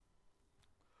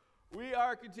We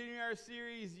are continuing our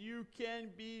series, You Can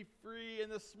Be Free, and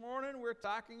this morning we're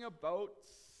talking about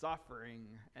suffering.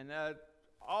 And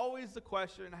always the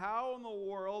question, how in the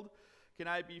world can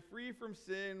I be free from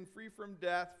sin, free from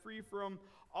death, free from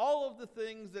all of the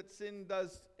things that sin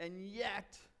does, and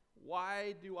yet,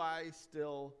 why do I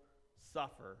still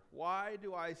suffer? Why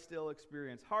do I still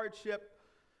experience hardship?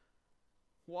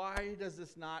 Why does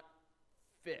this not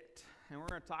fit? And we're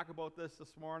going to talk about this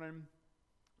morning.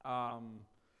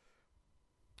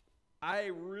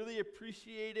 I really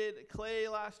appreciated Clay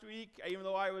last week, even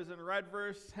though I was in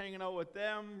Redverse, hanging out with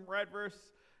them. Redverse,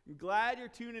 I'm glad you're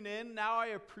tuning in. Now I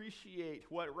appreciate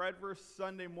what Redverse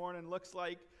Sunday morning looks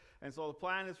like, and so the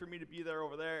plan is for me to be there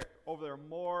over there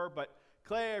more. But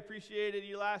Clay, I appreciated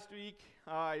you last week.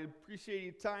 I appreciate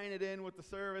you tying it in with the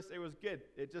service. It was good.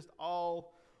 It just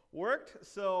all worked.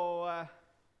 So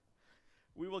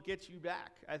we will get you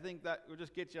back. I think that will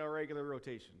just get you a regular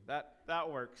rotation.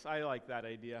 That works. I like that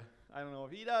idea. I don't know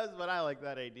if he does, but I like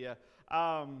that idea.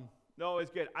 No, it's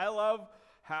good. I love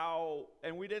how,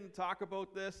 and we didn't talk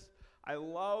about this, I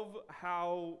love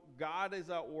how God is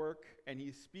at work and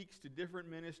he speaks to different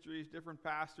ministries, different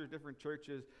pastors, different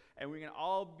churches, and we can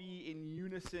all be in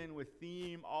unison with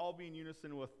theme, all be in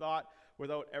unison with thought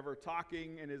without ever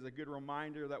talking, and is a good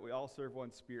reminder that we all serve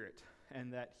one Spirit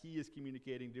and that he is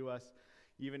communicating to us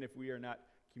even if we are not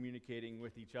communicating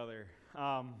with each other.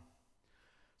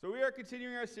 So we are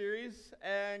continuing our series,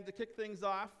 and to kick things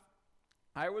off,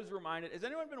 I was reminded, has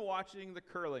anyone been watching the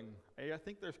curling? I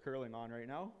think there's curling on right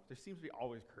now. There seems to be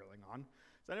always curling on.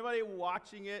 Is anybody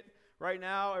watching it right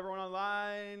now? Everyone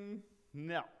online?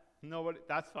 No. Nobody.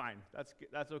 That's fine.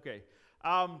 That's okay.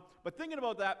 But thinking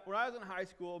about that, when I was in high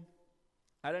school,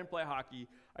 I didn't play hockey.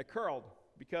 I curled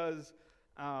because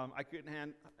I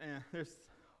couldn't there's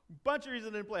a bunch of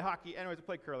reasons I didn't play hockey. Anyways, I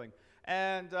played curling.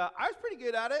 And I was pretty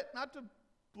good at it, not to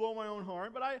blow my own horn,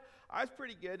 but I was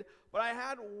pretty good. But I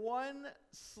had one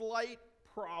slight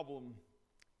problem.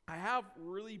 I have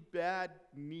really bad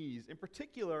knees. In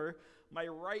particular, my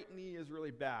right knee is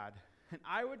really bad. And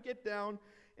I would get down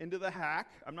into the hack.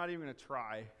 I'm not even going to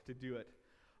try to do it.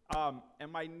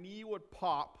 And my knee would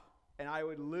pop, and I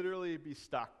would literally be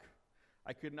stuck.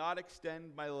 I could not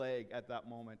extend my leg at that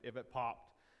moment if it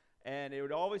popped. And it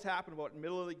would always happen about the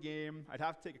middle of the game. I'd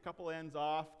have to take a couple ends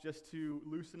off just to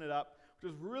loosen it up,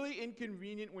 which is really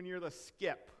inconvenient when you're the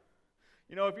skip.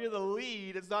 You know, if you're the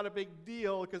lead, it's not a big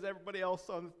deal because everybody else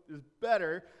is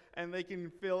better and they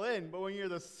can fill in. But when you're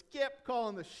the skip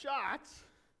calling the shots,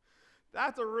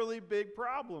 that's a really big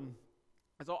problem.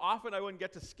 And so often I wouldn't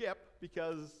get to skip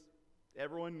because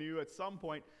everyone knew at some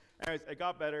point. Anyways, it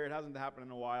got better. It hasn't happened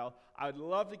in a while. I would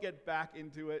love to get back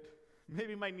into it.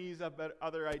 Maybe my knees have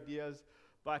other ideas.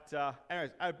 But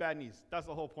anyways, I have bad knees. That's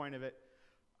the whole point of it.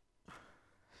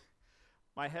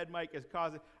 My head mic is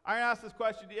causing. I'm going to ask this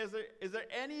question. Is there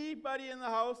anybody in the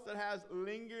house that has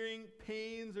lingering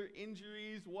pains or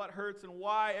injuries? What hurts and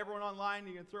why? Everyone online,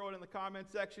 you can throw it in the comment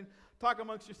section. Talk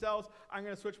amongst yourselves. I'm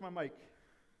going to switch my mic.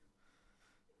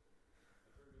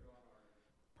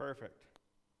 Perfect.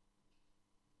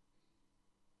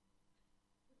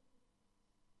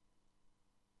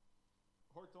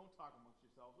 Or don't talk amongst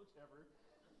yourselves, whichever.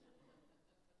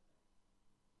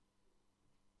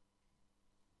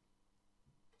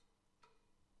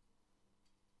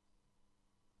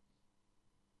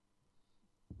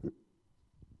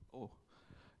 Oh,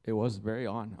 it was very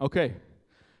on. Okay,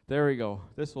 there we go.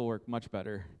 This will work much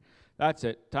better. That's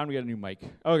it. Time to get a new mic.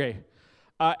 Okay.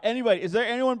 Anybody, is there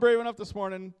anyone brave enough this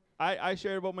morning? I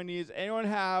shared about my knees. Anyone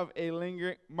have a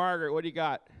lingering? Margaret, what do you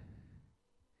got?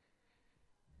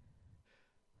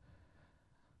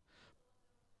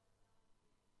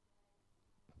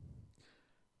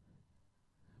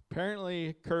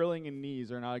 Apparently, curling and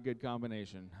knees are not a good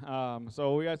combination.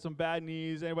 So we got some bad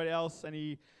knees. Anybody else?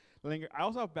 Any linger? I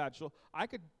also have bad shoulder. I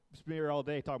could be here all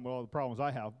day talking about all the problems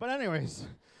I have. But anyways,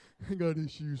 I got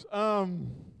issues.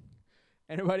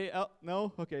 Anybody else?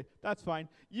 No? Okay, that's fine.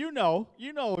 You know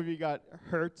if you got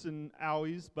hurts and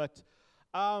owies. But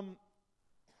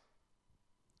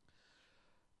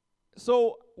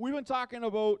so we've been talking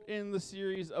about in the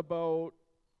series about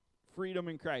freedom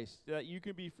in Christ, that you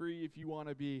can be free if you want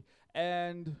to be.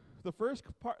 And the first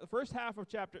half of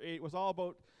chapter 8 was all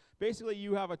about basically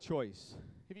you have a choice.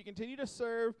 If you continue to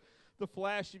serve the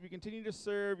flesh, if you continue to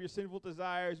serve your sinful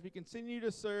desires, if you continue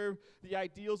to serve the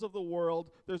ideals of the world,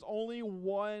 there's only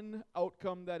one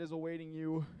outcome that is awaiting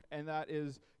you, and that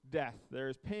is death. There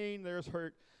is pain, there is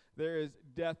hurt, there is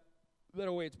death that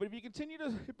awaits. But if you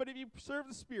serve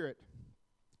the Spirit,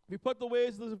 if you put the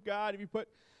ways of God, if you put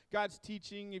God's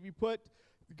teaching, if you put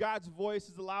God's voice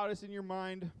as the loudest in your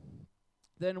mind,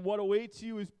 then what awaits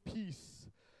you is peace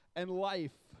and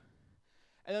life.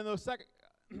 And then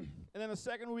the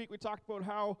second week we talked about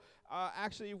how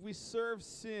actually if we serve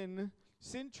sin,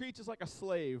 sin treats us like a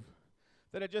slave,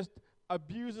 that it just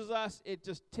abuses us, it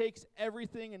just takes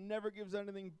everything and never gives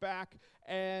anything back.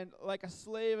 And like a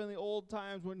slave in the old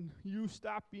times, when you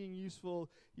stop being useful,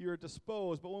 you're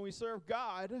disposed. But when we serve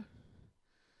God,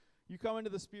 you come into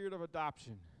the spirit of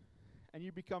adoption, and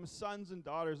you become sons and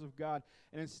daughters of God.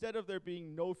 And instead of there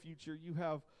being no future, you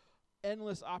have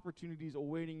endless opportunities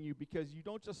awaiting you, because you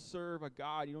don't just serve a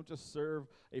God, you don't just serve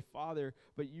a Father,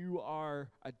 but you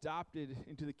are adopted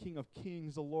into the King of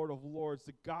Kings, the Lord of Lords,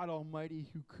 the God Almighty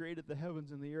who created the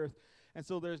heavens and the earth. And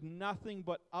so there's nothing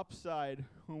but upside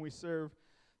when we serve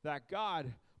that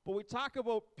God. But we talk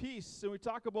about peace, and we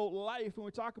talk about life, and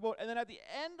and then at the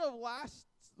end of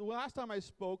the last time I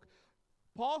spoke,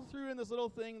 Paul threw in this little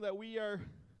thing that we are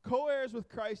co-heirs with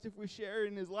Christ if we share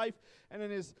in his life and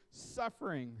in his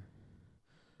suffering.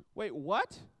 Wait,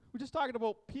 what? We're just talking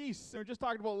about peace, and we're just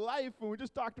talking about life, and we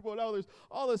just talked about how there's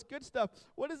all this good stuff.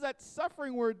 What is that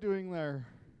suffering we're doing there?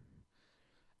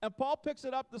 And Paul picks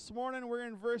it up this morning. We're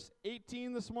in verse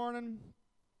 18 this morning,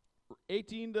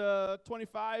 18 to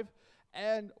 25.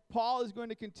 And Paul is going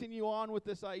to continue on with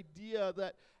this idea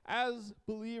that as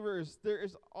believers, there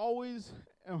is always,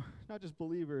 not just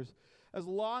believers, as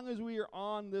long as we are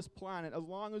on this planet, as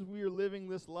long as we are living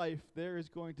this life, there is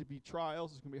going to be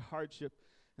trials, there's going to be hardship,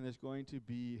 and there's going to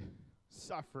be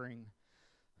suffering.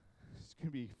 It's going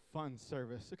to be fun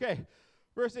service. Okay,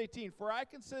 verse 18. For I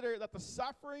consider that the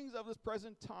sufferings of this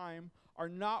present time are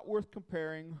not worth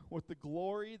comparing with the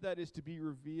glory that is to be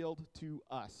revealed to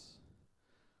us.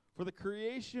 For the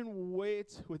creation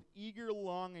waits with eager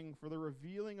longing for the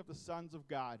revealing of the sons of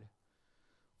God.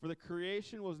 For the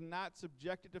creation was not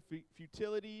subjected to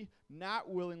futility, not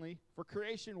willingly. For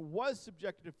creation was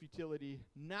subjected to futility,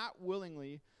 not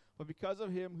willingly, but because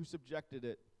of him who subjected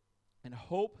it, and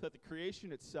hope that the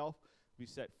creation itself will be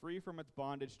set free from its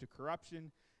bondage to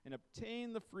corruption and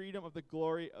obtain the freedom of the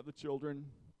glory of the children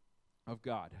of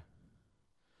God.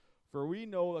 For we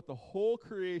know that the whole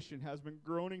creation has been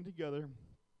groaning together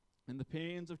in the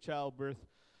pains of childbirth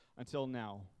until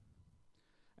now.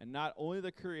 And not only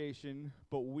the creation,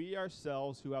 but we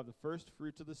ourselves who have the first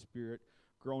fruits of the Spirit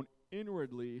groan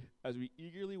inwardly as we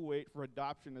eagerly wait for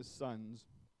adoption as sons,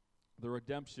 the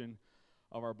redemption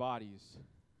of our bodies.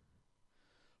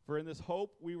 For in this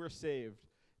hope we were saved.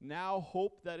 Now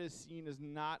hope that is seen is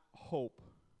not hope.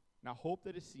 Now hope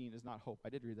that is seen is not hope. I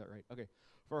did read that right. Okay.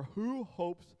 For who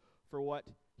hopes for what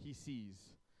he sees?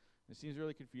 It seems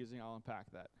really confusing. I'll unpack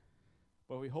that.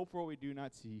 But we hope for what we do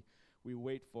not see. We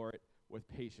wait for it with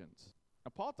patience.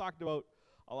 Now Paul talked about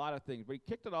a lot of things, but he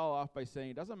kicked it all off by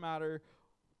saying it doesn't matter.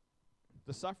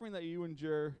 The suffering that you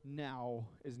endure now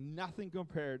is nothing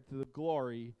compared to the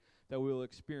glory that we will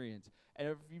experience. And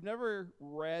if you've never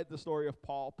read the story of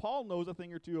Paul, Paul knows a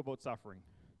thing or two about suffering.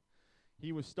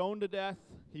 He was stoned to death.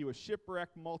 He was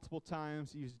shipwrecked multiple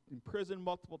times. He was in prison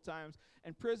multiple times.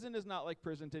 And prison is not like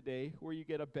prison today, where you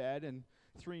get a bed and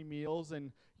 3 meals and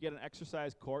you get an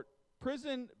exercise court.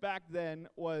 Prison back then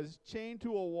was chained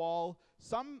to a wall.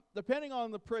 Some, depending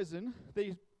on the prison,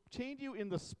 they chained you in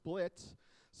the splits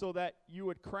so that you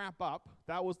would cramp up.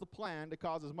 That was the plan, to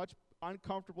cause as much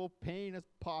uncomfortable pain as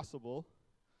possible.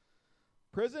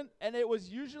 Prison, and it was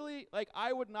usually, like,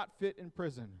 I would not fit in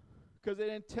prison, because it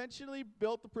intentionally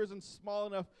built the prison small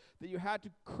enough that you had to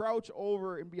crouch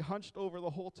over and be hunched over the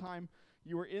whole time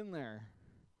you were in there.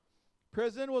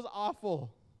 Prison was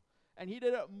awful, and he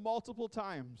did it multiple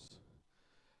times.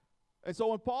 And so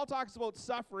when Paul talks about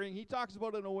suffering, he talks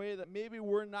about it in a way that maybe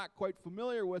we're not quite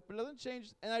familiar with, but it doesn't change.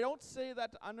 And I don't say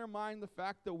that to undermine the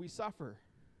fact that we suffer.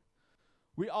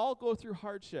 We all go through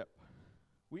hardship.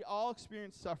 We all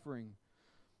experience suffering.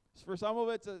 For some of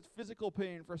it's a physical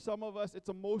pain. For some of us, it's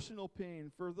emotional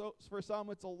pain. For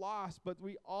some, it's a loss. But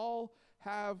we all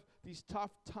have these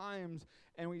tough times,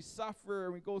 and we suffer,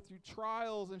 and we go through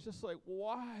trials, and it's just like,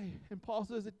 why? And Paul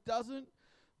says it doesn't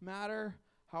matter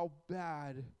how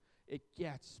bad it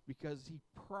gets, because he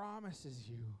promises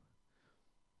you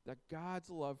that God's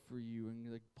love for you and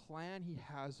the plan he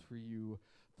has for you,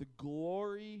 the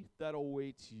glory that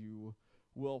awaits you,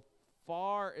 will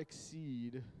far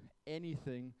exceed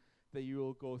anything that you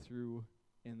will go through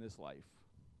in this life.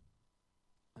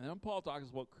 And then Paul talks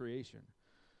about creation.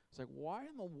 It's like, why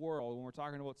in the world, when we're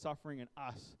talking about suffering in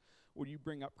us, would you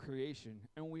bring up creation?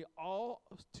 And we all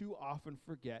too often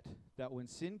forget that when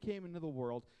sin came into the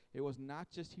world, it was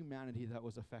not just humanity that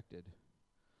was affected.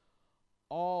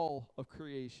 All of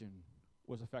creation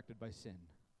was affected by sin.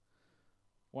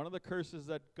 One of the curses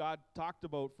that God talked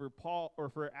about for Paul or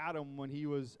for Adam when he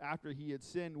was after he had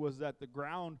sinned was that the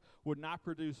ground would not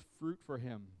produce fruit for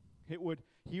him. He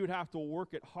would have to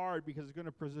work it hard because it's going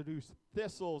to produce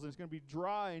thistles and it's going to be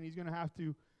dry and he's going to have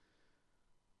to.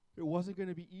 It wasn't going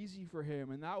to be easy for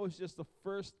him, and that was just the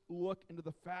first look into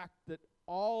the fact that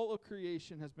all of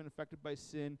creation has been affected by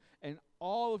sin, and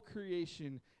all of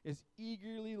creation is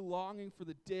eagerly longing for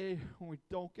the day when we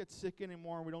don't get sick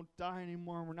anymore and we don't die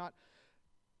anymore and we're not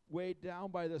weighed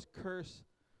down by this curse.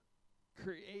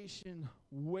 Creation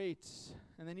waits.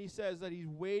 And then he says that he's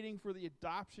waiting for the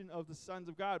adoption of the sons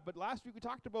of God. But last week we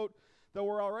talked about that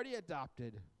we're already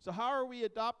adopted. So how are we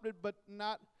adopted but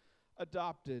not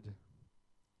adopted?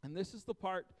 And this is the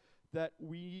part that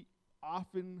we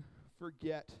often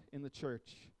forget in the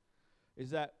church,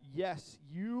 is that yes,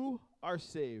 you are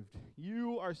saved.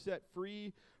 You are set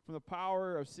free from the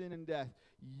power of sin and death.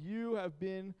 You have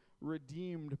been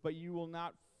redeemed, but you will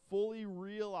not fully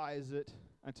realize it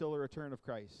until the return of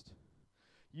Christ.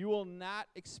 You will not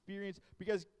experience,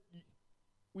 because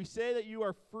we say that you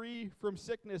are free from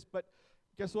sickness, but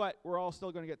guess what? We're all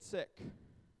still going to get sick.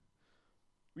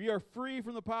 We are free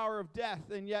from the power of death,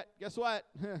 and yet, guess what?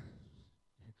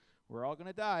 We're all going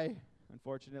to die,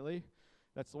 unfortunately.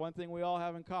 That's the one thing we all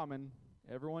have in common.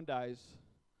 Everyone dies.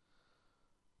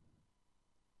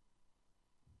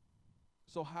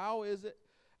 So how is it?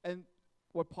 And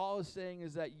what Paul is saying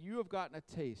is that you have gotten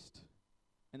a taste.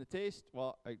 And the taste,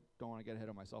 well, I don't want to get ahead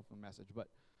of myself in the message, but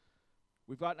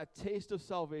we've gotten a taste of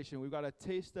salvation. We've got a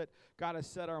taste that God has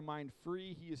set our mind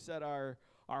free. He has set our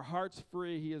hearts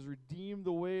free. He has redeemed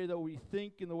the way that we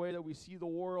think and the way that we see the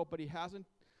world, but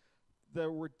the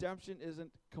redemption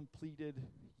isn't completed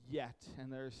yet.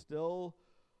 And there's still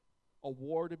a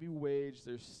war to be waged.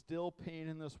 There's still pain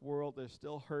in this world. There's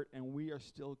still hurt, and we are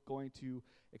still going to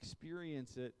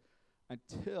experience it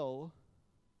until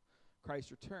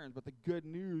Christ returns. But the good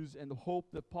news and the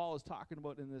hope that Paul is talking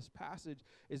about in this passage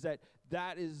is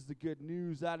that is the good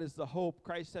news. That is the hope.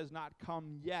 Christ has not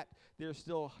come yet. There's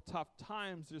still tough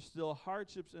times. There's still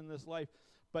hardships in this life.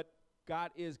 But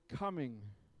God is coming.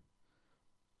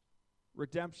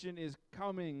 Redemption is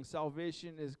coming.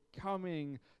 Salvation is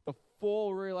coming. The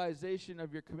full realization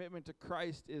of your commitment to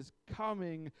Christ is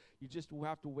coming. You just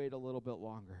have to wait a little bit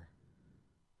longer.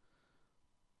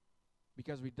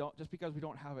 Because we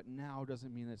don't have it now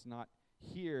doesn't mean it's not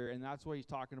here. And that's why he's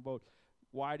talking about,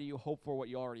 why do you hope for what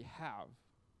you already have?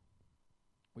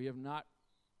 We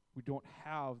don't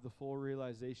have the full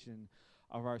realization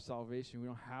of our salvation. We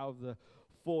don't have the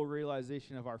full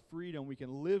realization of our freedom. We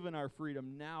can live in our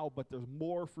freedom now, but there's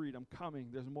more freedom coming.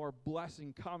 There's more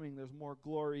blessing coming. There's more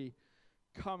glory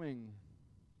coming.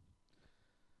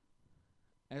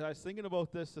 As I was thinking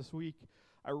about this week,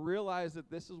 I realized that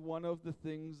this is one of the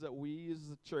things that we as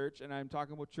a church, and I'm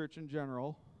talking about church in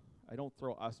general. I don't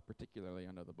throw us particularly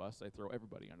under the bus. I throw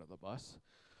everybody under the bus.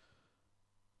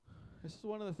 This is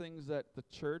one of the things that the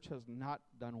church has not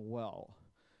done well,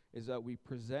 is that we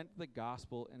present the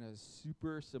gospel in a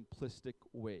super simplistic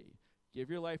way. Give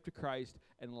your life to Christ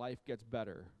and life gets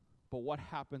better. But what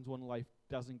happens when life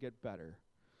doesn't get better?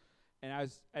 And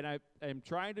I'm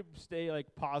trying to stay like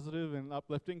positive and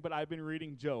uplifting, but I've been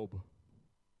reading Job.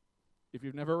 If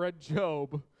you've never read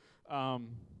Job,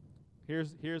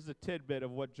 here's a tidbit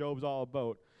of what Job's all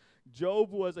about.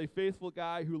 Job was a faithful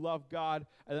guy who loved God,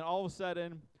 and then all of a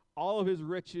sudden, all of his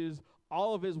riches,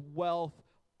 all of his wealth,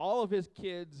 all of his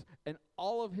kids, and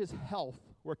all of his health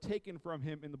were taken from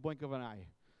him in the blink of an eye.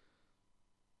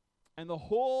 And the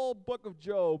whole book of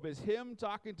Job is him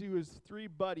talking to his three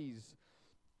buddies.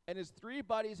 And his three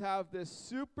buddies have this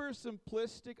super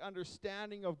simplistic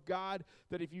understanding of God,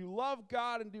 that if you love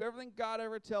God and do everything God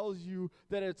ever tells you,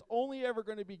 that it's only ever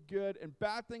going to be good, and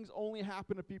bad things only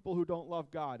happen to people who don't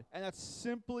love God. And that's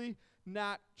simply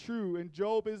not true. And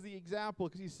Job is the example,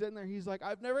 because he's sitting there, he's like,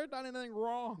 I've never done anything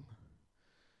wrong.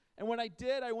 And when I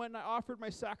did, I went and I offered my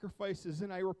sacrifices,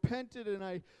 and I repented, and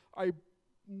I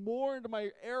mourned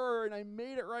my error, and I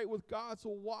made it right with God. So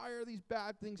why are these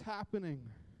bad things happening?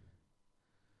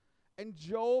 And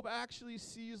Job actually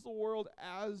sees the world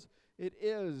as it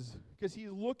is, because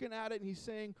he's looking at it and he's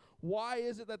saying, why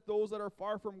is it that those that are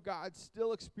far from God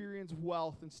still experience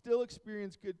wealth and still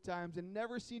experience good times and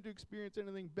never seem to experience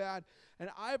anything bad? And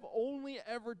I've only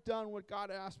ever done what God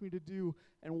asked me to do,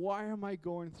 and why am I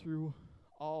going through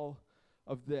all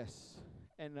of this?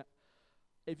 And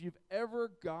if you've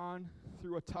ever gone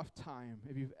through a tough time,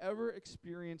 if you've ever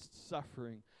experienced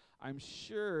suffering, I'm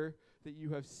sure that you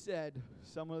have said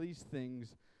some of these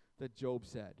things that Job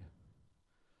said.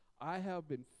 I have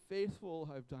been faithful.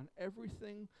 I've done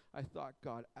everything I thought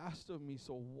God asked of me.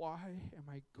 So why am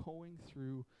I going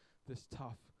through this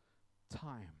tough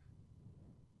time?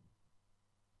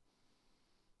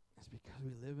 It's because we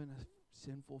live in a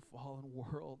sinful, fallen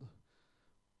world.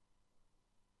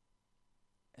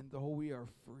 And though we are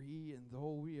free, and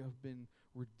though we have been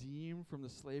redeemed from the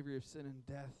slavery of sin and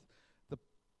death,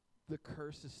 the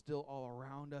curse is still all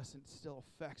around us and still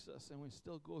affects us, and we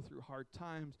still go through hard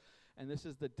times. And this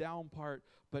is the down part,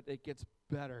 but it gets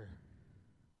better.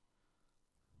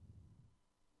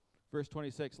 Verse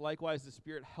 26, likewise the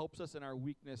Spirit helps us in our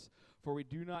weakness, for we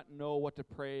do not know what to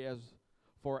pray as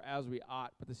we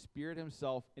ought, but the Spirit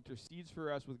himself intercedes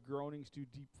for us with groanings too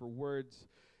deep for words.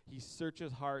 He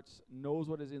searches hearts, knows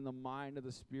what is in the mind of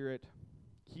the Spirit.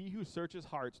 He who searches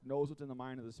hearts knows what's in the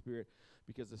mind of the Spirit,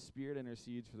 because the Spirit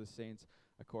intercedes for the saints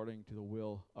according to the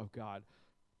will of God.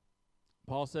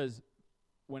 Paul says,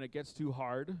 when it gets too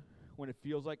hard, when it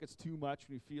feels like it's too much,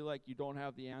 when you feel like you don't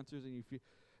have the answers, and you feel,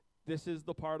 this is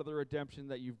the part of the redemption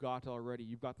that you've got already.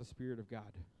 You've got the Spirit of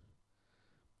God.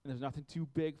 And there's nothing too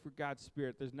big for God's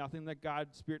Spirit. There's nothing that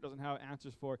God's Spirit doesn't have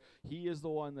answers for. He is the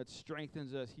one that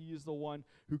strengthens us. He is the one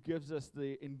who gives us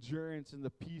the endurance and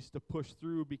the peace to push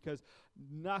through, because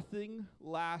nothing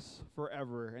lasts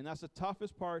forever. And that's the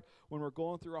toughest part when we're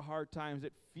going through a hard times.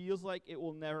 It feels like it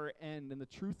will never end. And the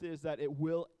truth is that it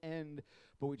will end,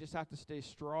 but we just have to stay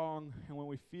strong. And when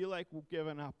we feel like we're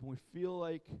giving up, when we feel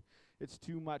like it's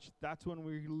too much, that's when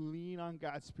we lean on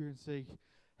God's Spirit and say,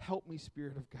 help me,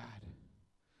 Spirit of God.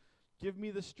 Give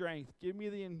me the strength. Give me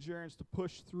the endurance to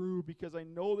push through, because I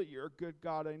know that you're a good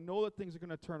God. I know that things are going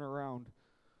to turn around.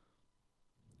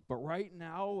 But right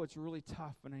now, it's really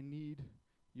tough, and I need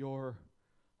your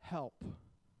help.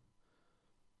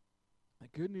 The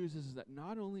good news is that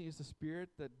not only is the Spirit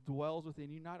that dwells within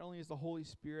you, not only is the Holy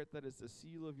Spirit that is the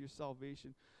seal of your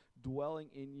salvation dwelling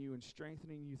in you and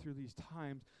strengthening you through these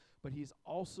times, but he's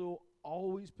also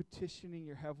always petitioning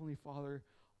your Heavenly Father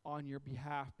on your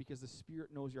behalf, because the Spirit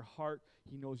knows your heart,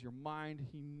 he knows your mind,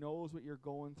 he knows what you're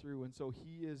going through, and so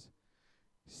he is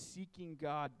seeking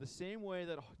God. The same way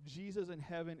that Jesus in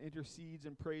heaven intercedes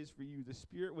and prays for you, the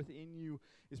Spirit within you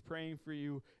is praying for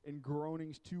you in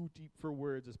groanings too deep for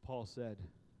words, as Paul said.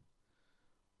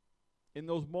 In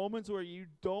those moments where you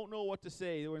don't know what to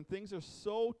say, when things are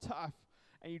so tough,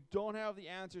 and you don't have the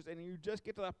answers, and you just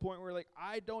get to that point where, like,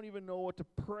 I don't even know what to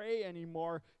pray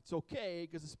anymore, it's okay,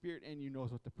 because the Spirit in you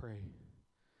knows what to pray.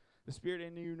 The Spirit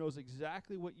in you knows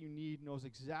exactly what you need, knows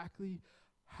exactly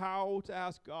how to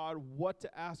ask God, what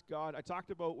to ask God. I talked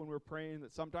about when we were praying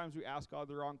that sometimes we ask God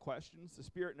the wrong questions. The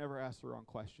Spirit never asks the wrong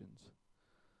questions.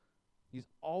 He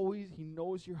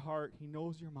knows your heart, he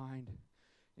knows your mind,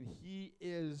 and he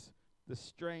is the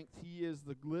strength, he is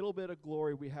the little bit of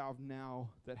glory we have now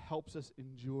that helps us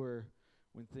endure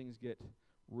when things get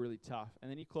really tough.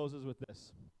 And then he closes with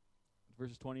this,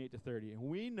 verses 28 to 30. And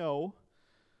we know,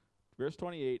 verse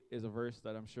 28 is a verse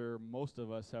that I'm sure most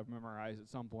of us have memorized at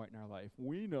some point in our life.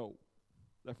 We know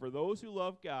that for those who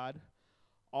love God,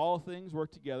 all things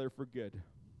work together for good,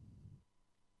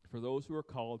 for those who are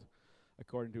called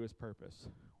according to his purpose.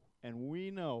 And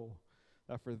we know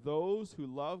that for those who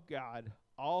love God,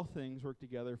 all things work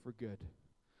together for good,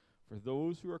 for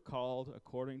those who are called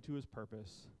according to his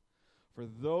purpose. For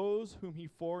those whom he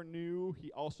foreknew,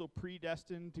 he also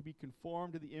predestined to be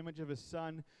conformed to the image of his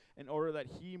Son, in order that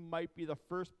he might be the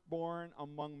firstborn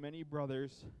among many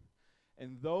brothers.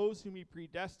 And those whom he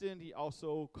predestined, he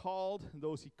also called. And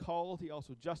those he called, he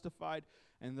also justified.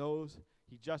 And those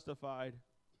he justified,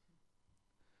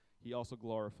 he also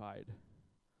glorified.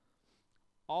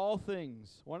 All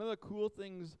things. One of the cool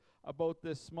things about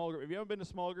this small group, if you haven't been to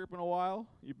small group in a while,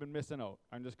 you've been missing out.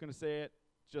 I'm just going to say it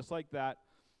just like that.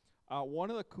 One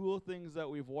of the cool things that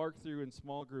we've worked through in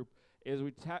small group is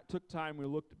we took time, we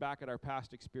looked back at our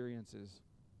past experiences.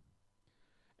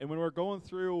 And when we're going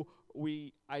through,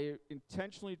 I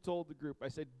intentionally told the group, I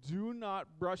said, do not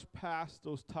brush past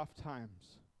those tough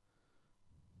times.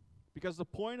 Because the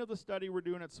point of the study we're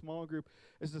doing at small group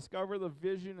is discover the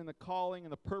vision and the calling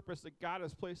and the purpose that God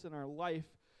has placed in our life.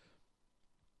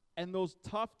 And those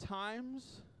tough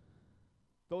times,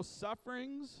 those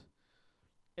sufferings,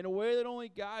 in a way that only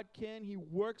God can, he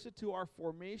works it to our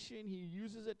formation. He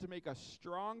uses it to make us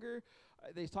stronger.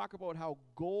 They talk about how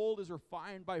gold is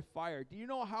refined by fire. Do you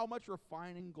know how much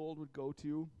refining gold would go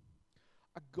to?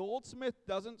 A goldsmith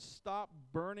doesn't stop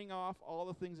burning off all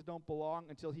the things that don't belong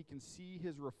until he can see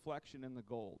his reflection in the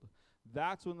gold.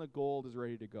 That's when the gold is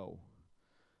ready to go.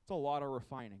 It's a lot of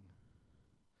refining.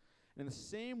 In the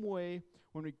same way,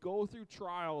 when we go through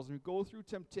trials, and we go through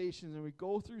temptations, and we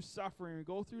go through suffering, and we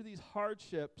go through these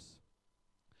hardships,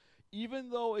 Even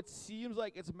though it seems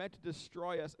like it's meant to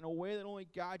destroy us in a way that only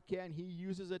God can, he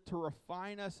uses it to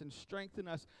refine us and strengthen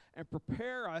us and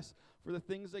prepare us for the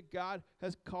things that God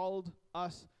has called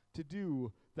us to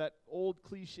do. That old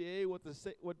cliche, what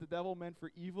the devil meant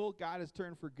for evil, God has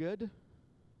turned for good.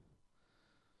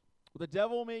 The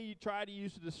devil may try to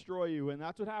use to destroy you, and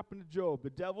that's what happened to Job. The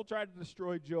devil tried to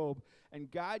destroy Job, and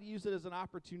God used it as an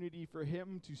opportunity for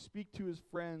him to speak to his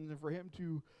friends and for him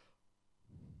to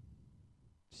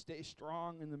stay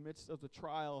strong in the midst of the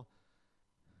trial.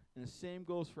 And the same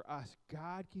goes for us.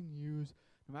 God can use,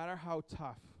 no matter how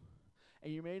tough,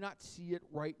 and you may not see it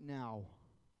right now,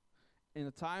 in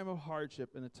the time of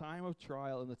hardship, in the time of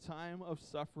trial, in the time of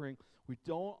suffering, we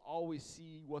don't always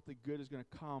see what the good is going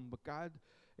to come, but God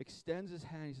extends his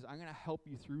hand. He says, I'm going to help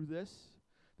you through this.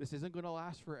 This isn't going to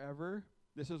last forever.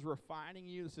 This is refining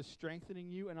you. This is strengthening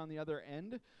you. And on the other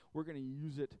end, we're going to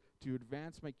use it to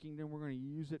advance my kingdom. We're going to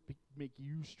use it to make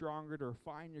you stronger, to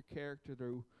refine your character,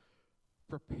 to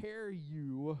prepare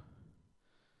you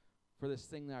for this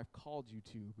thing that I've called you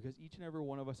to. Because each and every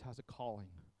one of us has a calling.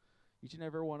 Each and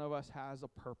every one of us has a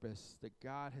purpose that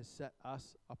God has set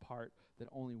us apart that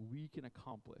only we can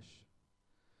accomplish.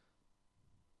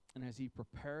 And as he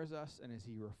prepares us and as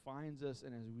he refines us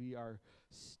and as we are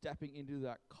stepping into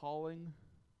that calling,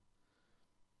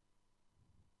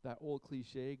 that old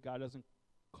cliche, God doesn't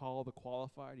call the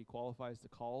qualified, he qualifies the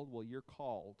called. Well, you're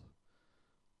called.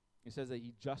 It says that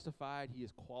he justified, he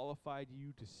has qualified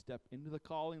you to step into the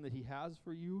calling that he has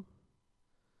for you.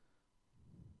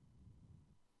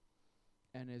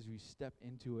 And as we step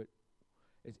into it,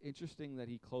 it's interesting that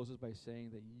he closes by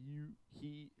saying that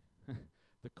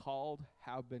the called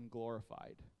have been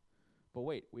glorified. But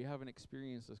wait, we haven't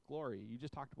experienced this glory. You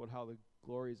just talked about how the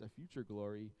glory is a future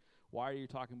glory. Why are you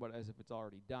talking about it as if it's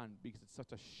already done? Because it's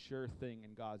such a sure thing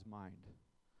in God's mind.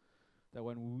 That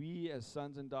when we as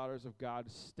sons and daughters of God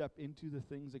step into the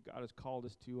things that God has called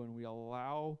us to, and we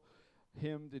allow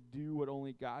him to do what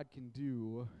only God can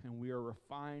do, and we are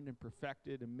refined and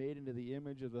perfected and made into the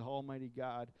image of the Almighty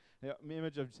God, the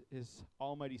image of his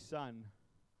Almighty Son,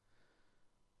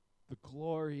 the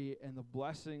glory and the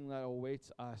blessing that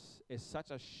awaits us is such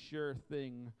a sure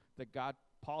thing that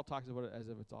Paul talks about it as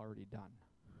if it's already done.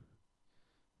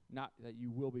 Not that you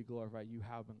will be glorified, you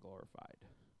have been glorified.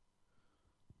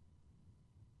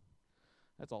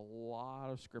 That's a lot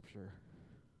of scripture.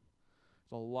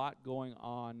 There's a lot going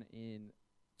on in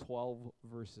 12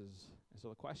 verses. And so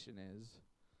the question is,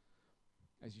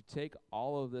 as you take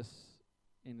all of this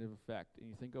into effect and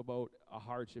you think about a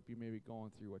hardship you may be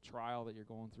going through, a trial that you're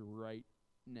going through right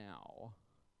now,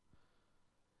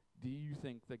 do you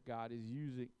think that God is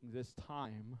using this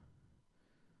time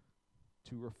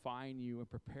to refine you and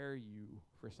prepare you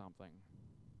for something?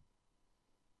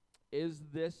 Is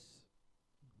this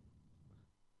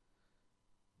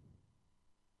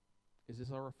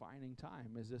a refining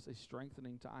time? Is this a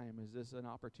strengthening time? Is this an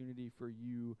opportunity for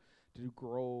you to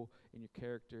grow in your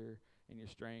character and your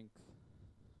strength?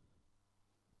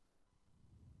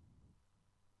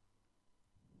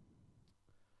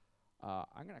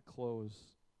 I'm going to close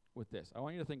with this. I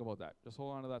want you to think about that. Just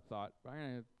hold on to that thought.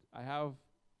 I have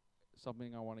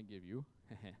something I want to give you.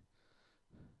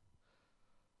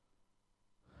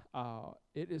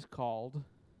 It is called,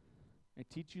 I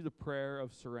teach you the prayer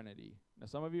of serenity. Now,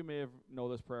 some of you may know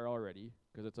this prayer already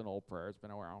because it's an old prayer. It's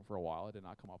been around for a while. I did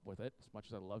not come up with it, as much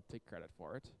as I'd love to take credit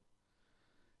for it.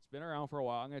 It's been around for a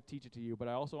while. I'm going to teach it to you, but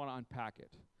I also want to unpack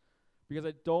it because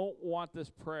I don't want this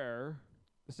prayer,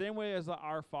 the same way as the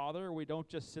Our Father, we don't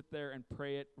just sit there and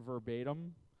pray it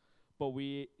verbatim, but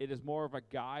it is more of a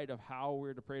guide of how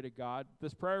we're to pray to God.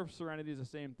 This prayer of serenity is the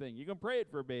same thing. You can pray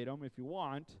it verbatim if you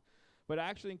want, but I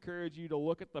actually encourage you to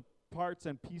look at the parts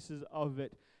and pieces of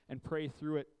it and pray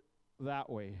through it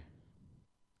that way.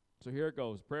 So here it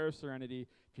goes, prayer of serenity.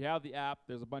 If you have the app,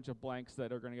 there's a bunch of blanks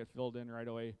that are going to get filled in right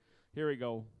away. Here we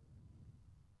go.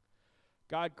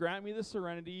 God, grant me the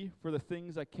serenity for the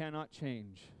things I cannot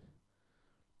change.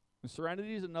 And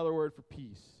serenity is another word for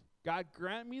peace. God,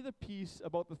 grant me the peace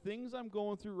about the things I'm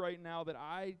going through right now that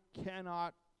I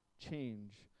cannot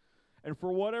change. And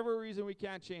for whatever reason, we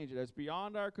can't change it. It's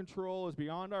beyond our control. It's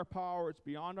beyond our power. It's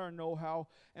beyond our know-how.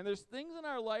 And there's things in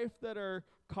our life that are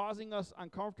causing us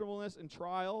uncomfortableness and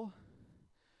trial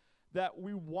that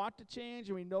we want to change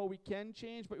and we know we can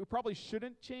change, but we probably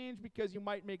shouldn't change because you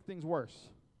might make things worse.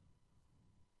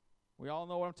 We all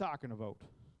know what I'm talking about.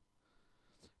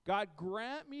 God,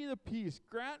 grant me the peace.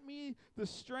 Grant me the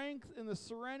strength and the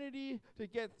serenity to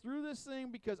get through this thing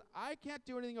because I can't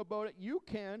do anything about it. You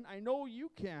can. I know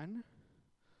you can.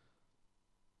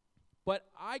 But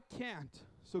I can't.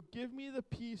 So give me the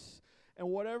peace And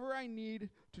whatever I need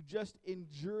to just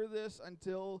endure this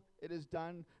until it is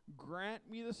done, grant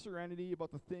me the serenity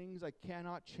about the things I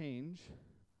cannot change,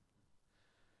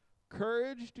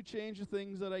 courage to change the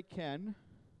things that I can,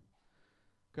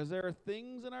 because there are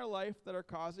things in our life that are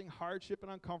causing hardship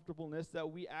and uncomfortableness that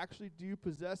we actually do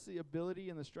possess the ability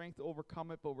and the strength to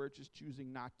overcome it, but we're just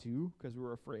choosing not to because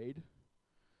we're afraid.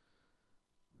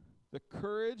 The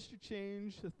courage to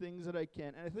change the things that I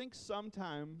can. And I think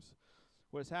sometimes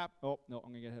what's happened, I'm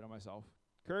going to get ahead of myself.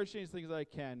 Courage to change things that I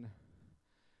can,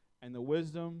 and the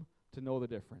wisdom to know the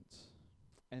difference.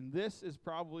 And this is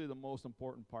probably the most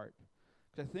important part.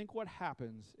 Because I think what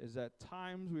happens is at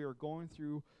times we are going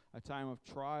through a time of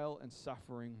trial and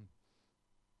suffering,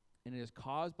 and it is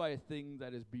caused by a thing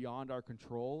that is beyond our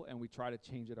control, and we try to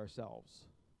change it ourselves.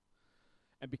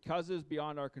 And because it was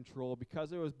beyond our control,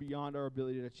 because it was beyond our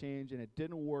ability to change, and it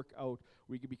didn't work out,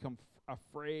 we could become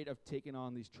afraid of taking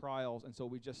on these trials, and so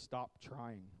we just stop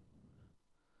trying.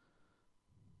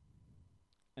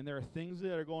 And there are things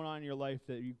that are going on in your life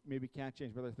that you maybe can't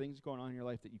change, but there are things going on in your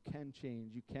life that you can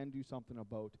change, you can do something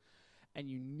about, and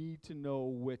you need to know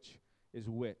which is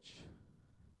which.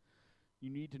 You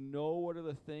need to know what are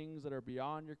the things that are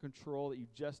beyond your control that you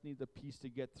just need the peace to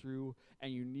get through,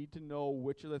 and you need to know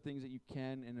which are the things that you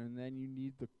can, and then you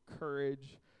need the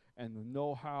courage and the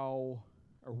know-how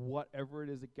or whatever it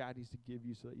is that God needs to give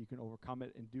you so that you can overcome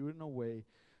it and do it in a way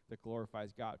that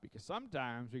glorifies God. Because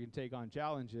sometimes we can take on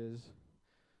challenges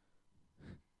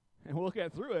and we'll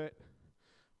get through it,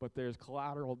 but there's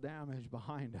collateral damage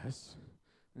behind us,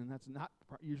 and that's not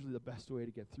usually the best way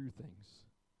to get through things.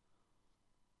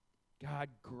 God,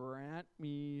 grant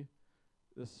me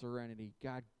the serenity.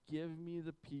 God, give me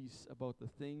the peace about the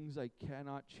things I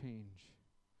cannot change,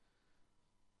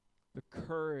 the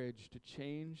courage to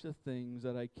change the things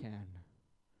that I can,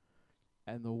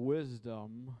 and the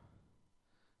wisdom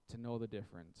to know the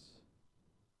difference.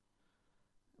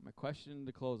 My question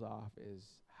to close off is,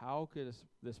 how could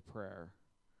this prayer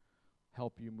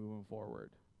help you moving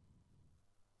forward?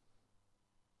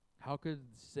 How could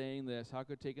saying this, how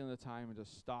could taking the time and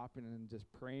just stopping and just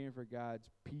praying for God's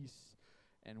peace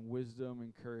and wisdom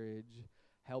and courage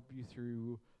help you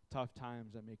through tough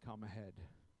times that may come ahead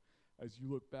as you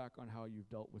look back on how you've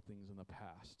dealt with things in the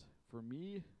past? For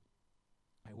me,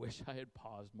 I wish I had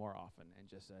paused more often and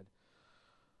just said,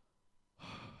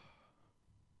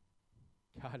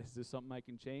 God, is this something I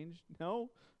can change?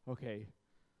 No? Okay.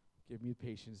 Give me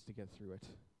patience to get through it.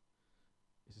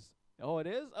 Oh, it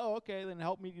is? Oh, okay. Then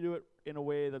help me to do it in a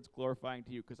way that's glorifying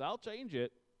to you, because I'll change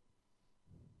it.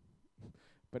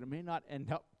 But it may not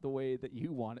end up the way that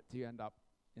you want it to end up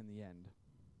in the end.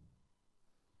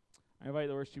 I invite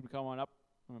the worship team to come on up.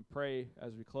 I'm going to pray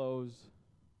as we close.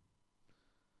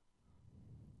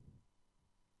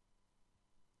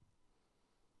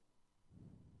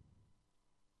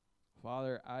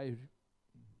 Father, I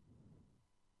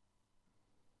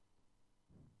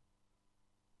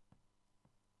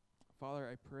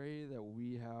pray that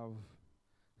we have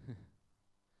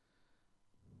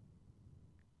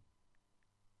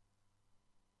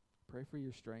pray for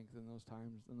your strength in those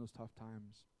times, in those tough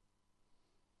times.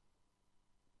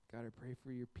 God, I pray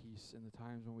for your peace in the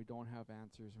times when we don't have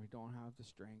answers and we don't have the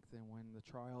strength, and when the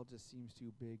trial just seems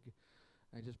too big.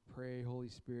 I just pray, Holy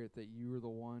Spirit, that you are the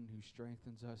one who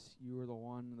strengthens us. You are the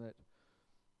one that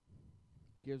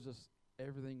gives us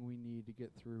everything we need to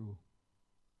get through.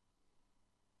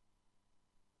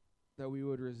 That we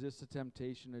would resist the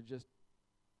temptation to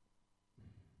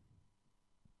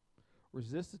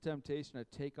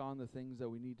take on the things that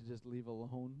we need to just leave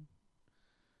alone.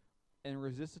 And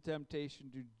resist the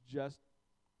temptation to just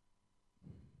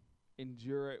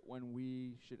endure it when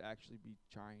we should actually be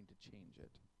trying to change it.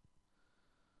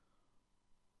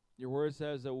 Your word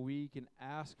says that we can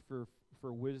ask for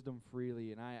wisdom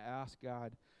freely, and I ask,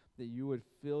 God, that you would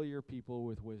fill your people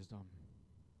with wisdom.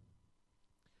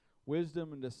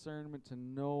 Wisdom and discernment to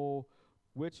know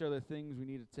which are the things we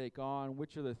need to take on,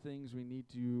 which are the things we need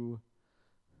to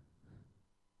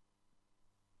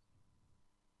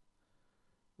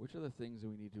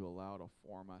allow to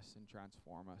form us and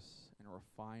transform us and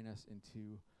refine us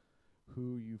into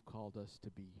who you've called us to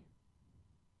be.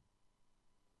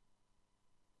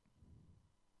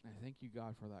 I thank you,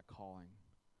 God, for that calling.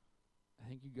 I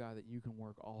thank you, God, that you can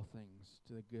work all things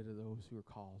to the good of those who are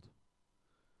called.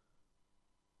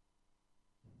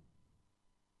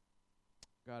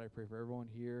 God, I pray for everyone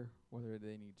here, whether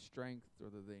they need strength,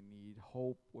 whether they need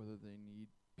hope, whether they need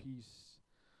peace,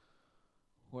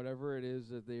 whatever it is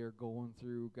that they are going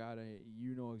through. God,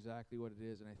 you know exactly what it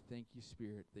is, and I thank you,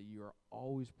 Spirit, that you are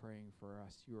always praying for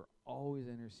us. You are always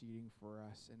interceding for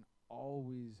us and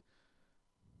always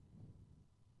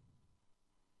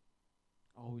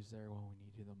always there when we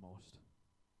need you the most.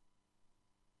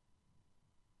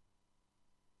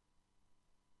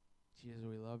 Jesus,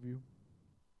 we love you.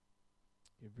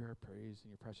 Give you our praise in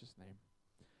your precious name.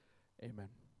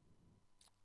 Amen.